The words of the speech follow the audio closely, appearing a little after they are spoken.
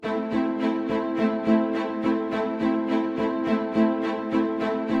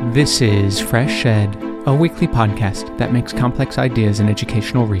This is Fresh Ed, a weekly podcast that makes complex ideas in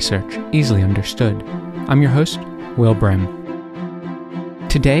educational research easily understood. I'm your host, Will Brehm.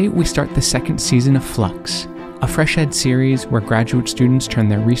 Today, we start the second season of Flux, a Fresh Ed series where graduate students turn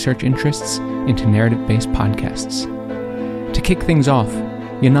their research interests into narrative-based podcasts. To kick things off,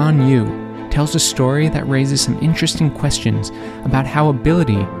 Yanan Yu tells a story that raises some interesting questions about how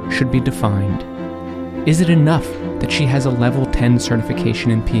ability should be defined. Is it enough that she has a level 10 certification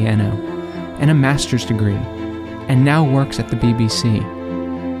in piano and a master's degree and now works at the BBC?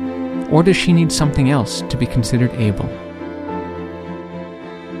 Or does she need something else to be considered able?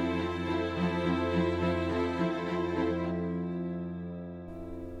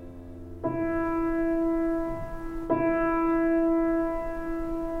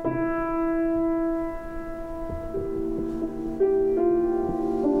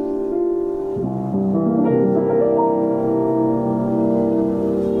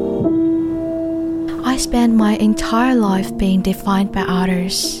 I spent my entire life being defined by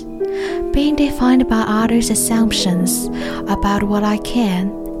others, being defined by others' assumptions about what I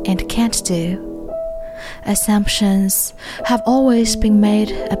can and can't do. Assumptions have always been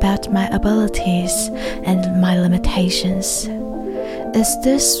made about my abilities and my limitations. Is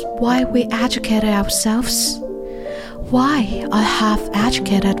this why we educate ourselves? Why I have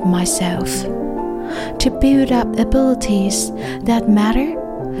educated myself? To build up abilities that matter?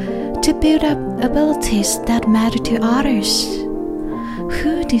 To build up abilities that matter to others.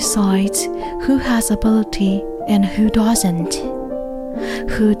 Who decides who has ability and who doesn't?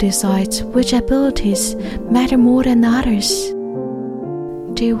 Who decides which abilities matter more than others?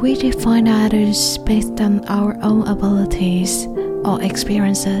 Do we define others based on our own abilities or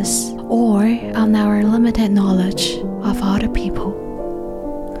experiences, or on our limited knowledge of other people?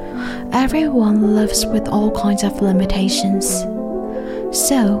 Everyone lives with all kinds of limitations.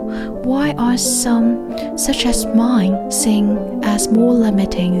 So, why are some, such as mine, seen as more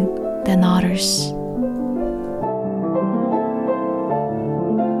limiting than others?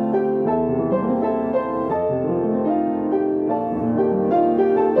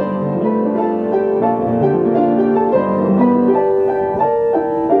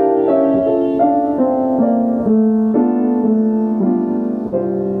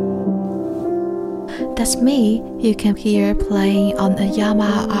 That's me you can hear playing on a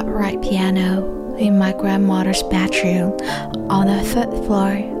Yamaha upright piano in my grandmother's bedroom on the third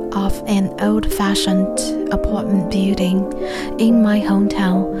floor of an old-fashioned apartment building in my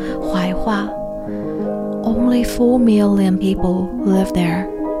hometown, Huaihua. Only 4 million people live there.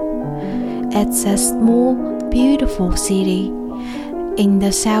 It's a small, beautiful city in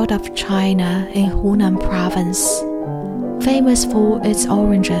the south of China in Hunan province, famous for its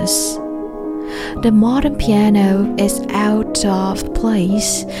oranges. The modern piano is out of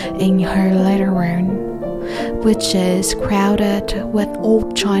place in her living room, which is crowded with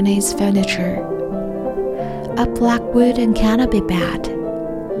old Chinese furniture. A black wooden canopy bed,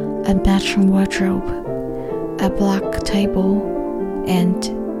 a bedroom wardrobe, a black table, and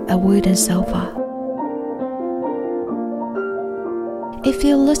a wooden sofa. If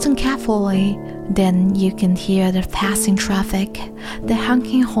you listen carefully, then you can hear the passing traffic, the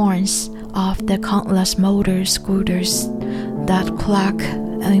honking horns of the countless motor scooters that clog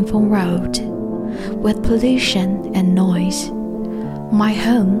Yingfeng Road with pollution and noise. My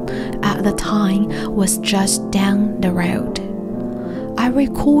home at the time was just down the road. I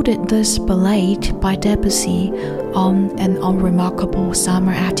recorded this ballade by Debussy on an unremarkable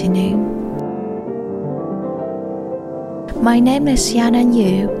summer afternoon. My name is Yanan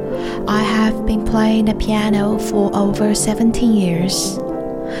Yu. I have been playing the piano for over 17 years.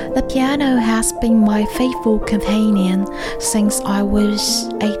 The piano has been my faithful companion since I was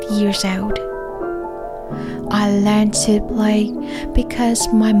 8 years old. I learned to play because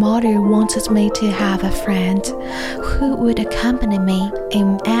my mother wanted me to have a friend who would accompany me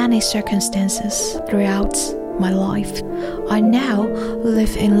in any circumstances throughout my life. I now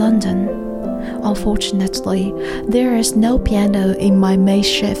live in London. Unfortunately, there is no piano in my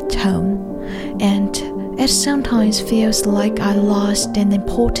makeshift home, and it sometimes feels like I lost an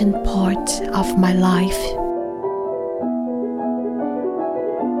important part of my life.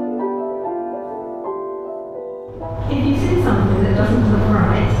 If you see something that doesn't look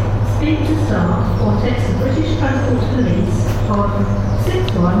right, speak to staff or text the British Transport Police on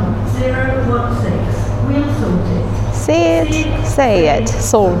 61016. We'll sort it. See it, say it,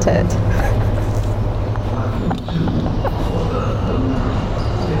 sorted.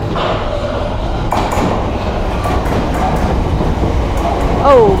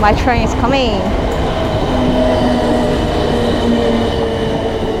 Oh, my train is coming.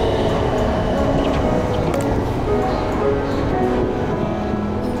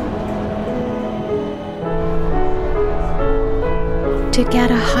 to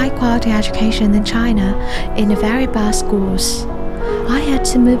get a high-quality education in China in the very best schools, I had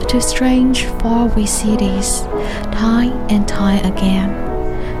to move to strange, faraway cities, time and time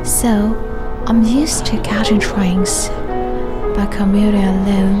again. So, I'm used to catching trains. By commuting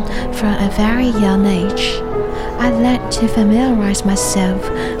alone from a very young age, I learned to familiarize myself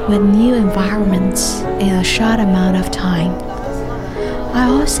with new environments in a short amount of time. I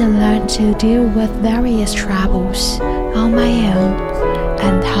also learned to deal with various troubles on my own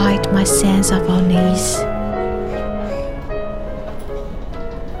and hide my sense of unease.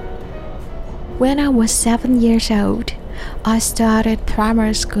 When I was 7 years old, I started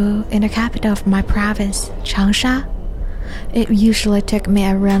primary school in the capital of my province, Changsha. It usually took me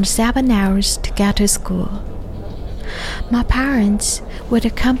around 7 hours to get to school. My parents would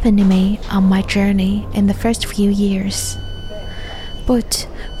accompany me on my journey in the first few years. But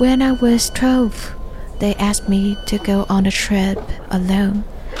when I was 12, they asked me to go on a trip alone.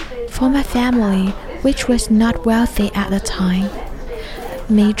 For my family, which was not wealthy at the time,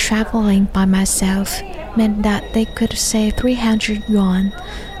 me traveling by myself meant that they could save 300 yuan,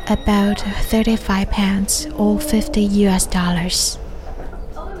 about 35 pounds or $50.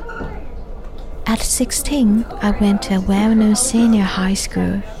 At 16, I went to a well-known senior high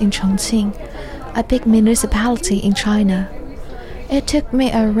school in Chongqing, a big municipality in China. It took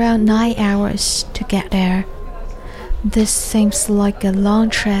me around 9 hours to get there. This seems like a long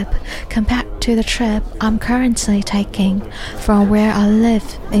trip compared to the trip I'm currently taking from where I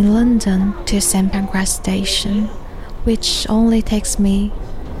live in London to St. Pancras Station, which only takes me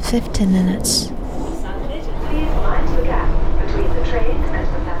 15 minutes.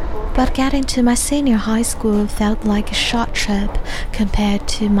 But getting to my senior high school felt like a short trip compared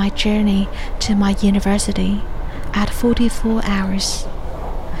to my journey to my university at 44 hours.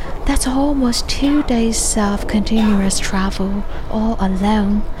 That's almost 2 days of continuous travel, all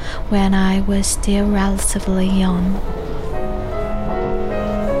alone, when I was still relatively young.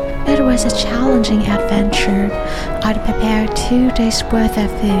 It was a challenging adventure. I'd prepared 2 days' worth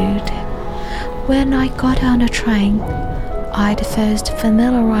of food. When I got on the train, I'd first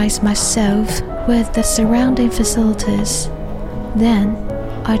familiarize myself with the surrounding facilities. Then,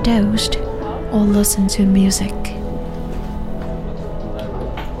 I dozed or listened to music.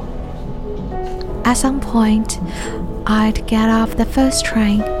 At some point, I'd get off the first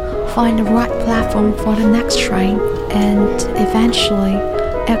train, find the right platform for the next train, and eventually,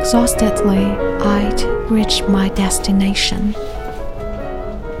 exhaustedly, I'd reach my destination.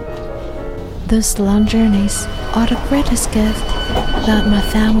 Those long journeys are the greatest gift that my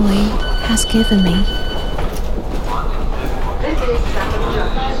family has given me.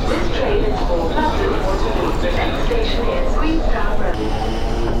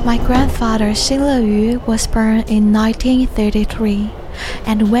 My grandfather Xin Leyu was born in 1933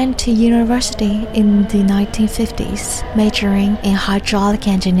 and went to university in the 1950s, majoring in hydraulic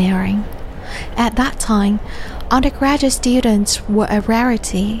engineering. At that time, undergraduate students were a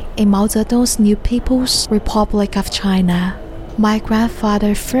rarity in Mao Zedong's New People's Republic of China. My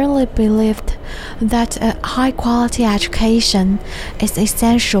grandfather firmly believed that a high-quality education is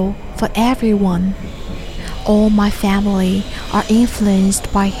essential for everyone. All my family are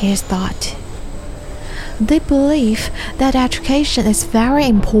influenced by his thought. They believe that education is very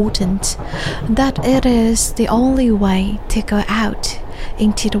important, that it is the only way to go out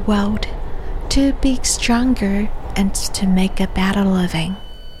into the world, to be stronger and to make a better living.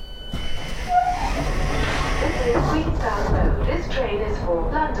 This train is for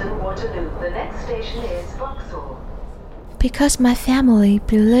London Waterloo. The next station is Vauxhall. Because my family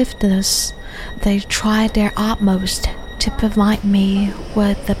believed this, they tried their utmost to provide me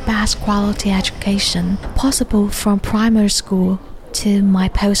with the best quality education possible from primary school to my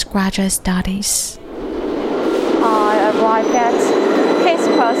postgraduate studies. I arrived at King's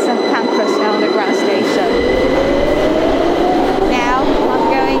Cross St. Pancras Underground Station. Now I'm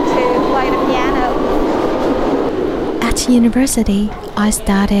going to play the piano. At university, I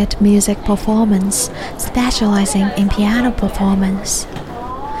studied music performance, specializing in piano performance.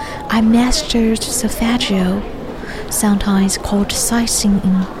 I mastered solfeggio, sometimes called sight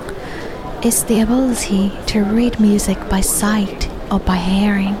singing. It's the ability to read music by sight or by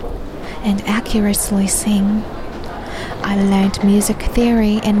hearing and accurately sing. I learned music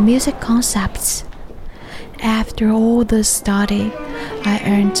theory and music concepts. After all this study, I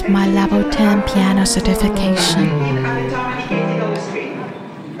earned my level 10 piano certification.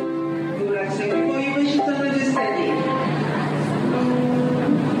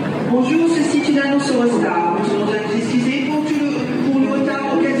 Bonjour, ceci est une annonce au retard. Nous tenons à nous excuser pour le retard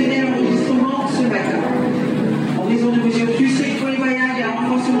occasionné à l'enregistrement ce matin. En raison de mesures plus strictes pour les voyages,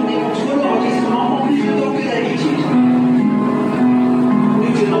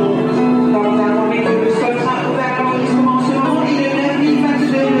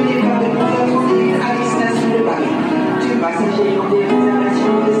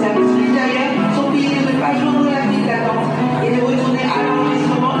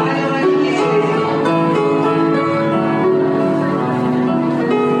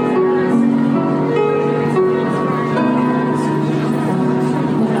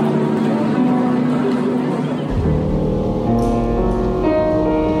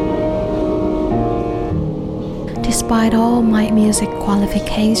 Despite all my music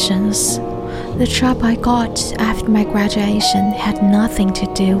qualifications, the job I got after my graduation had nothing to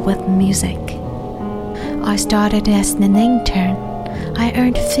do with music. I started as an intern. I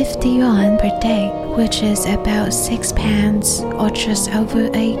earned 50 yuan per day, which is about £6 or just over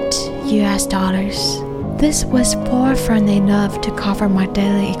 $8. This was more than enough to cover my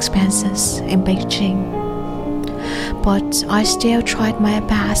daily expenses in Beijing. But I still tried my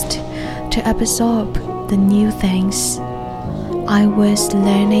best to absorb the new things I was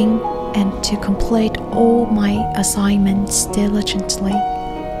learning and to complete all my assignments diligently.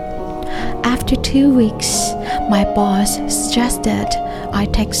 After 2 weeks, my boss suggested I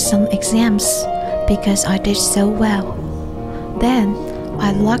take some exams because I did so well. Then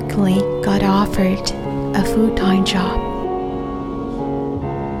I luckily got offered a full-time job.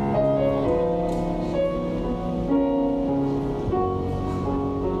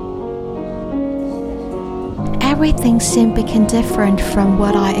 Everything soon became different from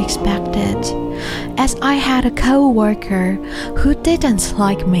what I expected, as I had a co-worker who didn't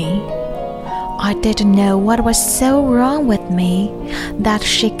like me. I didn't know what was so wrong with me that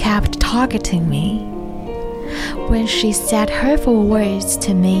she kept targeting me. When she said hurtful words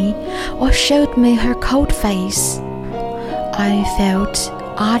to me or showed me her cold face, I felt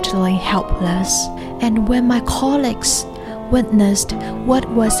utterly helpless, and when my colleagues witnessed what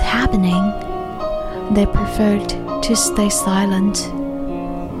was happening, they preferred to stay silent.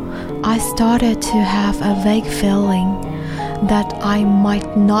 I started to have a vague feeling that I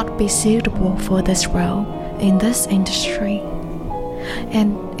might not be suitable for this role in this industry,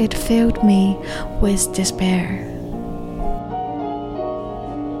 and it filled me with despair.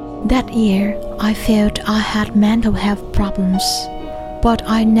 That year, I felt I had mental health problems, but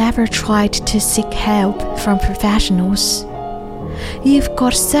I never tried to seek help from professionals. You've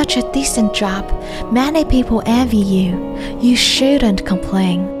got such a decent job. Many people envy you. You shouldn't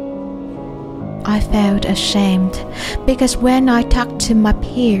complain. I felt ashamed because when I talked to my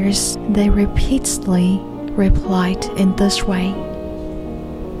peers, they repeatedly replied in this way.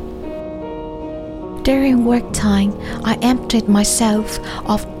 During work time, I emptied myself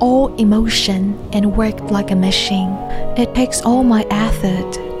of all emotion and worked like a machine. It takes all my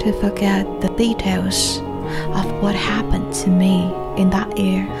effort to forget the details of what happened to me in that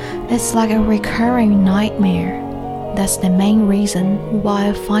year. It's like a recurring nightmare. That's the main reason why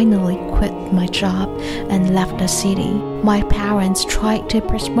I finally quit my job and left the city. My parents tried to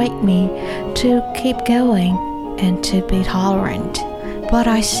persuade me to keep going and to be tolerant. But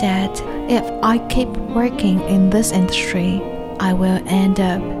I said, if I keep working in this industry, I will end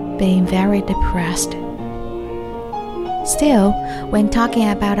up being very depressed. Still, when talking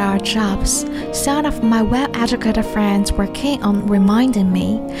about our jobs, some of my well-educated friends were keen on reminding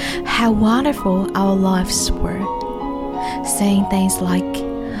me how wonderful our lives were, saying things like,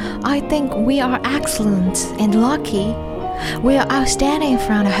 I think we are excellent and lucky. We are outstanding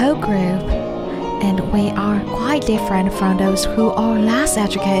from the whole group, and we are quite different from those who are less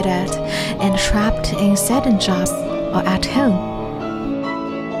educated and trapped in certain jobs or at home.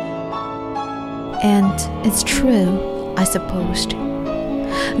 And it's true, I supposed.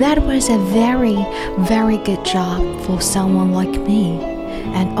 That was a very, very good job for someone like me,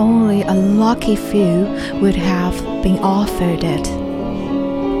 and only a lucky few would have been offered it.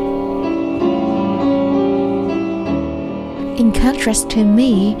 In contrast to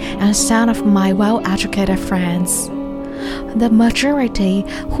me and some of my well-educated friends, the majority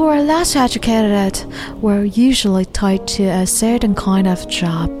who are less educated were usually tied to a certain kind of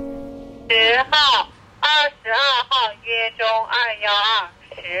job. 10号、22号约中212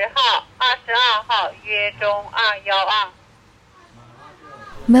 10号、22号约中212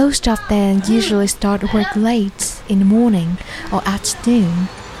 Most of them usually start work late in the morning or at noon.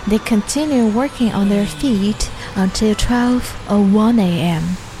 They continue working on their feet until 12 or 1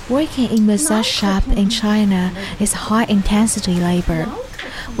 a.m. Working in massage shop in China is high-intensity labor,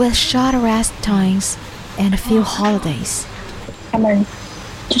 with short rest times and few holidays.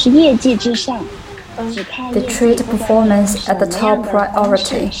 They treat performance at the top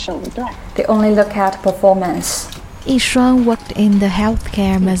priority. They only look at performance. Yishuang worked in the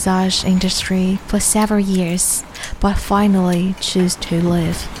healthcare massage industry for several years, but finally chose to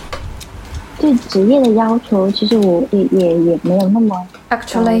leave.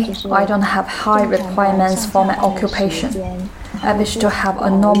 Actually, I don't have high requirements for my occupation. I wish to have a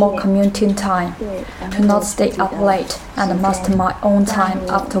normal commuting time, to not stay up late and master my own time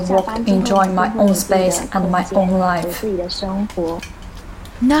after work, enjoying my own space and my own life.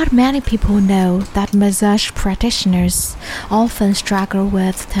 Not many people know that massage practitioners often struggle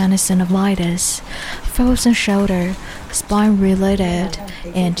with tendinitis, frozen shoulder, spine-related,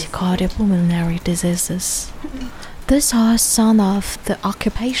 and cardiopulmonary diseases. These are some of the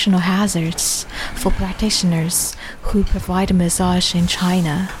occupational hazards for practitioners who provide massage in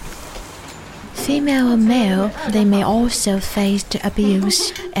China. Female or male, they may also face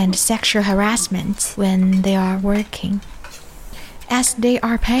abuse and sexual harassment when they are working. As they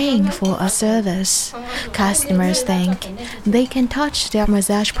are paying for a service, customers think they can touch their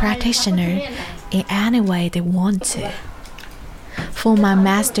massage practitioner in any way they want to. For my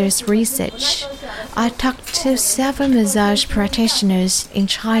master's research, I talked to several massage practitioners in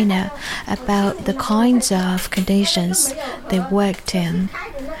China about the kinds of conditions they worked in.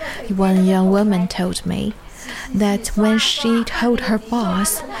 One young woman told me that when she told her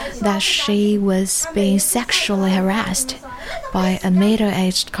boss that she was being sexually harassed by a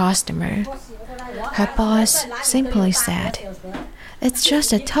middle-aged customer, her boss simply said, "It's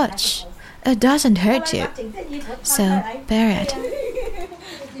just a touch. It doesn't hurt you, so bear it."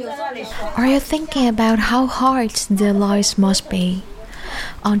 Are you thinking about how hard their lives must be?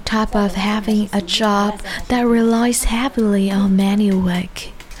 On top of having a job that relies heavily on manual work,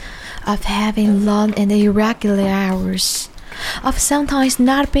 of having long and irregular hours, of sometimes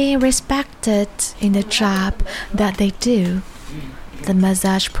not being respected in the job that they do, the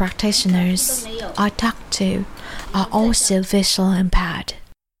massage practitioners I talk to are also visually impaired.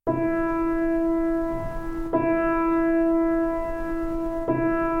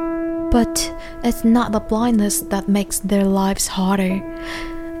 But it's not the blindness that makes their lives harder.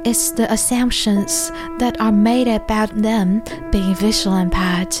 It's the assumptions that are made about them being visually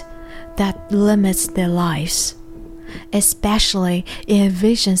impaired that limits their lives, especially in a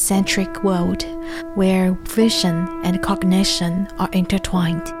vision-centric world where vision and cognition are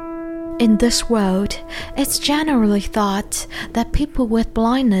intertwined. In this world, it's generally thought that people with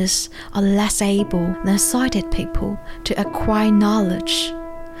blindness are less able than sighted people to acquire knowledge,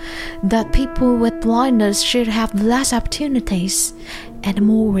 that people with blindness should have less opportunities and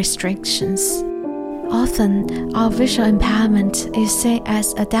more restrictions. Often, our visual impairment is seen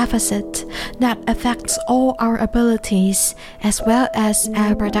as a deficit that affects all our abilities as well as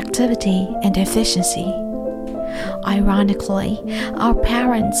our productivity and efficiency. Ironically, our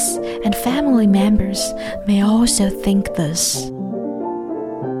parents and family members may also think this.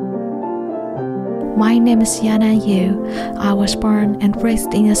 My name is Yana Yu. I was born and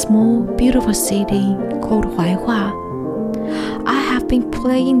raised in a small, beautiful city called Huaihua. I have been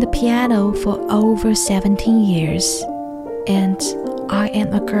playing the piano for over 17 years, and I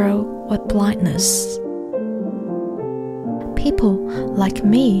am a girl with blindness. People like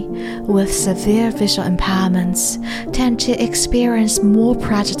me with severe visual impairments tend to experience more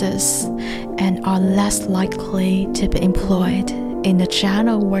prejudice and are less likely to be employed in the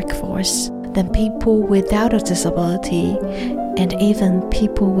general workforce than people without a disability and even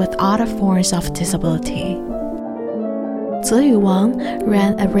people with other forms of disability. Zi Wang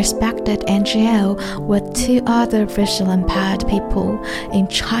ran a respected NGO with 2 other visually impaired people in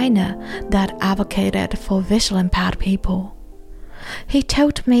China that advocated for visually impaired people. He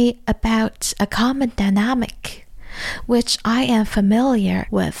told me about a common dynamic, which I am familiar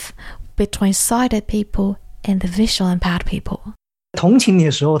with, between sighted people and the visually impaired people. 同情你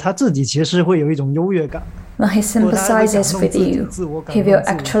的时候，他自己其实会有一种优越感。 When he sympathizes with you, he will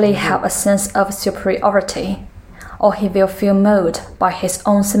actually have a sense of superiority, or he will feel moved by his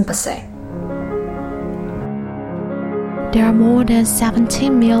own sympathy. There are more than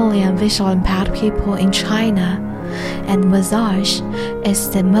 17 million visually impaired people in China, and massage is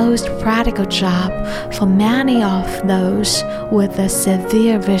the most practical job for many of those with a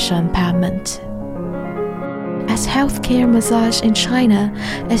severe visual impairment. As healthcare massage in China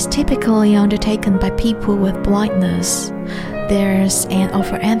is typically undertaken by people with blindness, there's an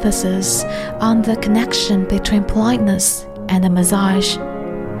overemphasis on the connection between blindness and the massage,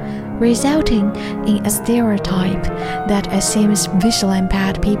 resulting in a stereotype that assumes visually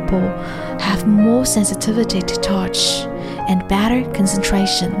impaired people have more sensitivity to touch and better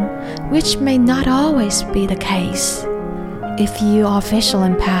concentration, which may not always be the case. If you are visually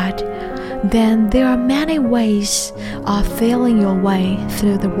impaired, then there are many ways of feeling your way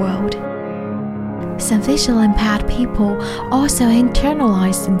through the world. Some visually impaired people also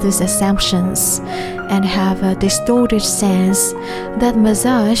internalize these assumptions and have a distorted sense that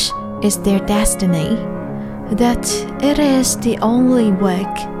massage is their destiny, that it is the only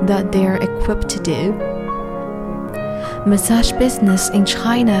work that they're equipped to do. massage business in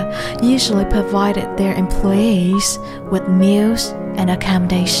China usually provided their employees with meals and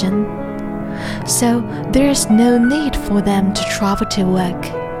accommodation, so there is no need for them to travel to work.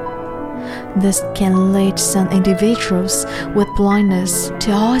 This can lead some individuals with blindness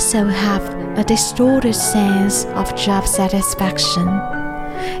to also have a distorted sense of job satisfaction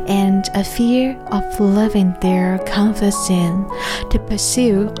and a fear of leaving their comfort zone to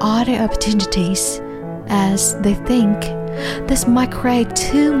pursue other opportunities, as they think this might create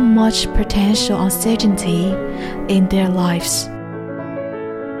too much potential uncertainty in their lives.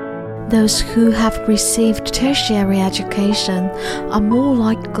 Those who have received tertiary education are more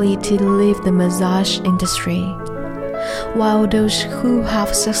likely to leave the massage industry, while those who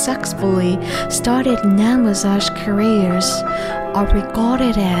have successfully started non-massage careers are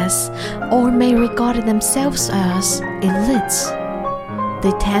regarded as, or may regard themselves as, elites.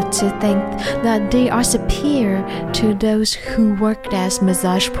 They tend to think that they are superior to those who worked as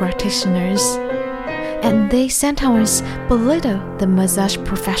massage practitioners, and they sometimes belittle the massage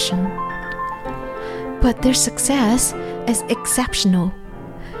profession. But their success is exceptional.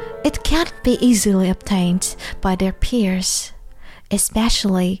 It can't be easily obtained by their peers,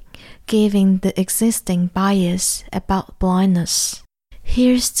 especially given the existing bias about blindness.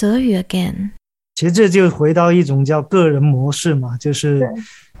 Here's Zeyu again. 其实这就回到一种叫个人模式嘛，就是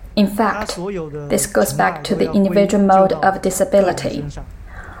In fact, this goes back to the individual mode of disability.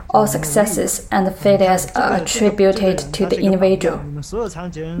 All successes and failures are attributed to the individual.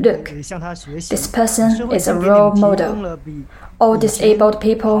 Look, this person is a role model. All disabled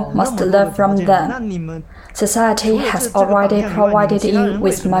people must learn from them. Society has already provided you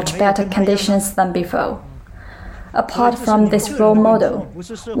with much better conditions than before. Apart from this role model,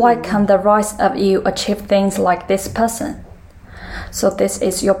 why can't the rest of you achieve things like this person? So this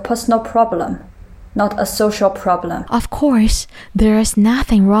is your personal problem, not a social problem. Of course, there is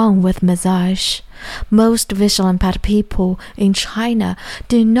nothing wrong with massage. Most visually impaired people in China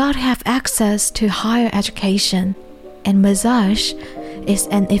do not have access to higher education, and massage is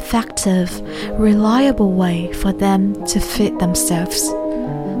an effective, reliable way for them to feed themselves.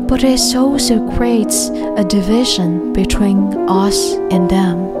 But it also creates a division between us and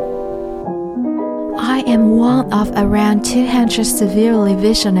them. I am one of around 200 severely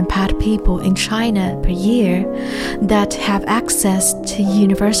visually impaired people in China per year that have access to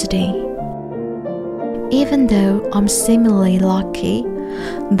university. Even though I'm seemingly lucky,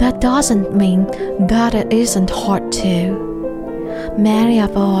 that doesn't mean that it isn't hard too. Many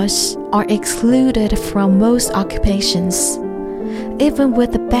of us are excluded from most occupations, even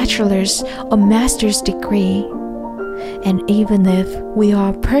with a bachelor's or master's degree. And even if we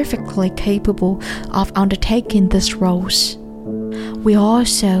are perfectly capable of undertaking these roles, we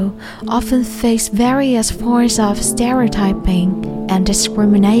also often face various forms of stereotyping and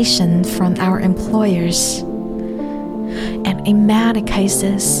discrimination from our employers. And in many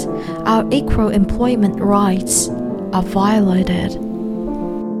cases, our equal employment rights are violated.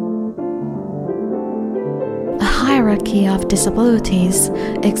 A hierarchy of disabilities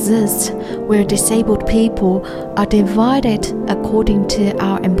exists where disabled people are divided according to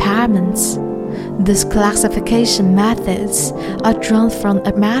our impairments. These classification methods are drawn from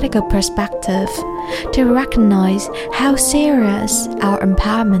a medical perspective to recognize how serious our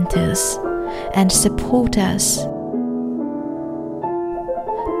impairment is and support us.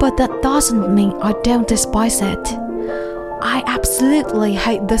 But that doesn't mean I don't despise it. I absolutely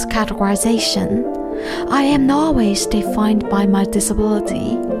hate this categorization. I am always defined by my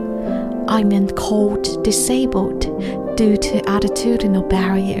disability. I'm called disabled due to attitudinal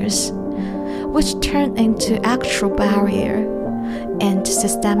barriers, which turn into actual barrier, and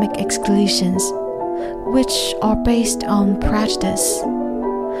systemic exclusions, which are based on prejudice.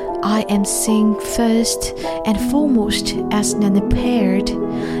 I am seen first and foremost as an impaired,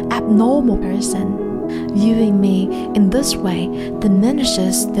 abnormal person. Viewing me in this way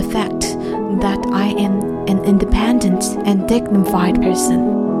diminishes the fact that I am an independent and dignified person.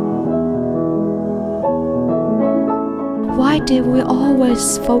 Why do we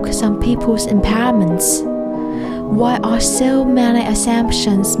always focus on people's impairments? Why are so many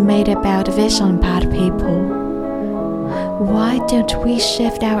assumptions made about visually impaired people? Why don't we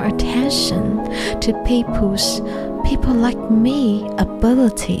shift our attention to people like me,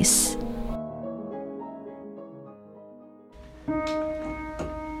 abilities?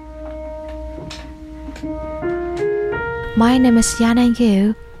 My name is Yanan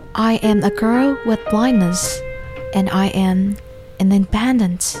Yu. I am a girl with blindness, and I am an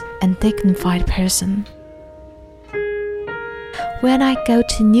independent and dignified person. When I go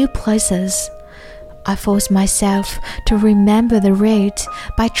to new places, I forced myself to remember the route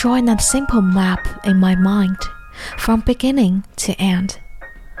by drawing a simple map in my mind, from beginning to end.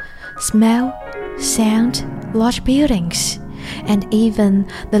 Smell, sound, large buildings, and even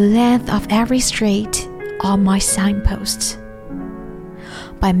the length of every street are my signposts.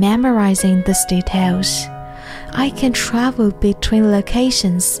 By memorizing these details, I can travel between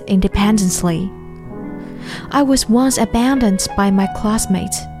locations independently. I was once abandoned by my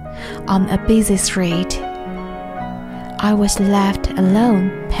classmates on a busy street. I was left alone,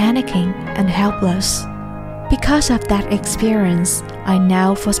 panicking and helpless. Because of that experience, I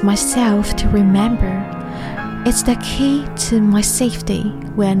now force myself to remember it's the key to my safety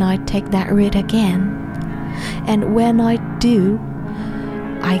when I take that route again. And when I do,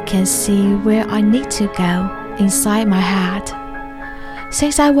 I can see where I need to go inside my head.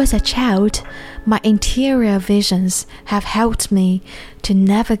 Since I was a child, my interior visions have helped me to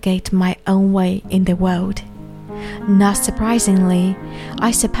navigate my own way in the world. Not surprisingly,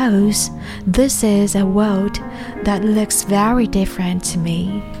 I suppose this is a world that looks very different to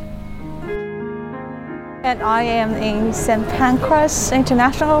me. And I am in St. Pancras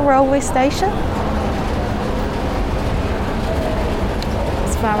International Railway Station.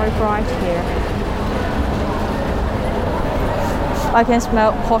 It's very bright here. I can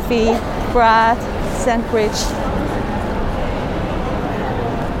smell coffee, bread, sandwich.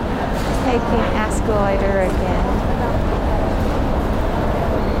 Taking escalator again.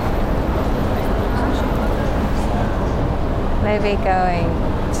 Maybe going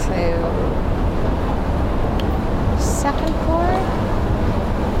to second floor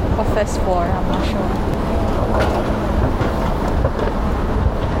or first floor, I'm not sure.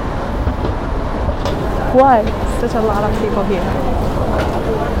 Why? Such a lot of people here.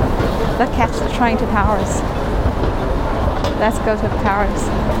 The cat's train to Paris. Let's go to Paris.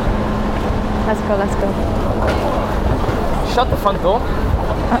 Let's go. Shut the front door.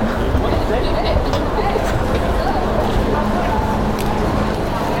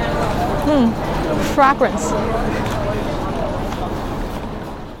 Fragrance.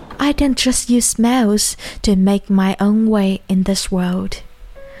 I don't just use smells to make my own way in this world.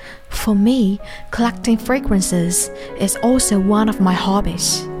 For me, collecting fragrances is also one of my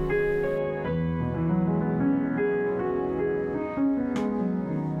hobbies.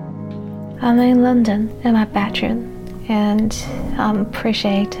 I'm in London in my bedroom, and I'm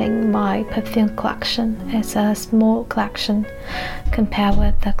appreciating my perfume collection. It's a small collection compared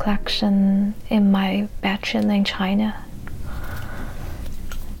with the collection in my bedroom in China.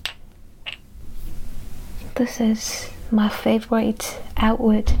 This is my favorite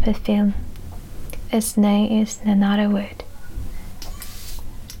outward perfume. Its name is Nanotherwood.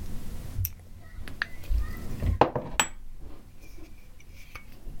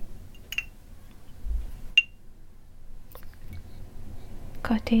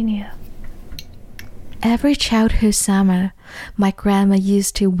 Gardenia. Every childhood summer, my grandma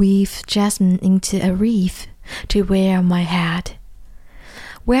used to weave jasmine into a wreath to wear on my head.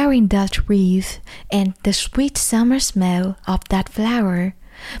 Wearing that wreath and the sweet summer smell of that flower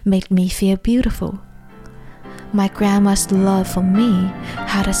made me feel beautiful. My grandma's love for me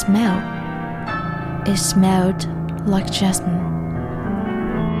had a smell. It smelled like jasmine.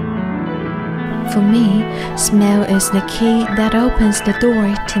 For me, smell is the key that opens the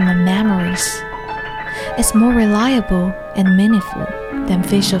door to my memories. It's more reliable and meaningful than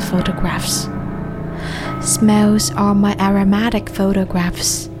visual photographs. Smells are my aromatic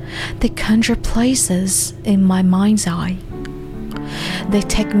photographs. They conjure places in my mind's eye. They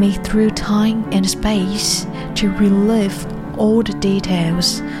take me through time and space to relive all the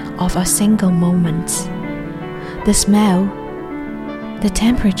details of a single moment. The smell, the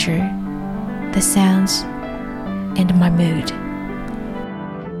temperature, the sounds, and my mood.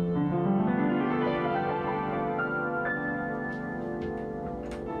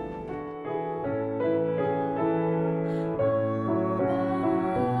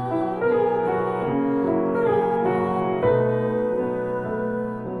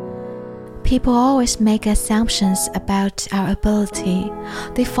 People always make assumptions about our ability.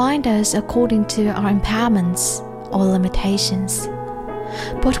 They find us according to our impairments or limitations.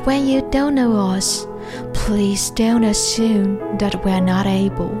 But when you don't know us, please don't assume that we're not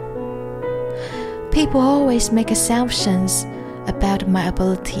able. People always make assumptions about my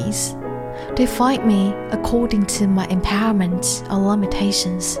abilities. They find me according to my impairments or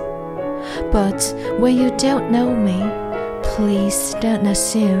limitations. But when you don't know me, please don't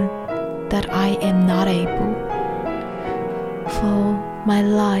assume that I am not able. For my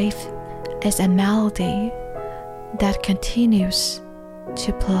life is a melody that continues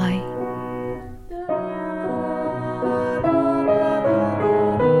to play.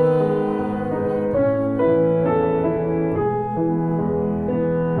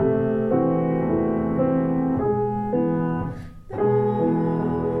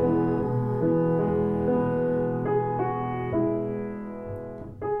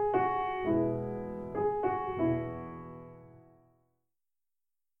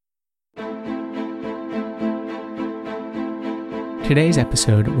 Today's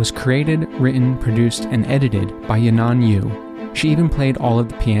episode was created, written, produced, and edited by Yanan Yu. She even played all of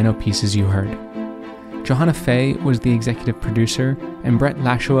the piano pieces you heard. Johanna Fay was the executive producer, and Brett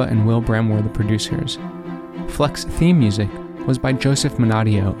Lashua and Will Brehm were the producers. Flux theme music was by Joseph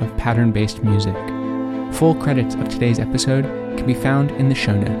Monadio of Pattern Based Music. Full credits of today's episode can be found in the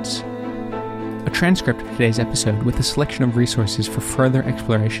show notes. A transcript of today's episode with a selection of resources for further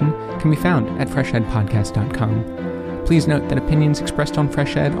exploration can be found at freshedpodcast.com. Please note that opinions expressed on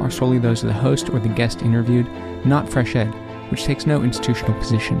Fresh Ed are solely those of the host or the guest interviewed, not Fresh Ed, which takes no institutional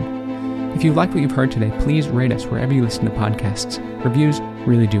position. If you like what you've heard today, please rate us wherever you listen to podcasts. Reviews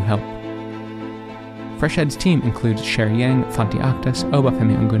really do help. Fresh Ed's team includes Sherry Yang, Fanti Akhtas,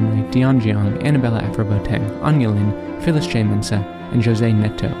 Obafemi Ongunwe, Dion Jiang, Annabella Afroboteng, Anya Lin, Phyllis J. Mensa, and Jose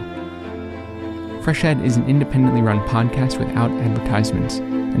Neto. Fresh Ed is an independently run podcast without advertisements,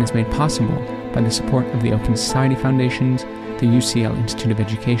 and is made possible by the support of the Open Society Foundations, the UCL Institute of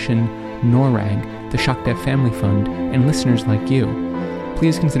Education, NORAG, the ShockDev Family Fund, and listeners like you.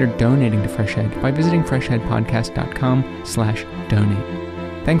 Please consider donating to Fresh Ed by visiting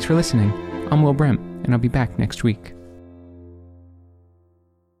freshedpodcast.com/donate. Thanks for listening. I'm Will Brehm, and I'll be back next week.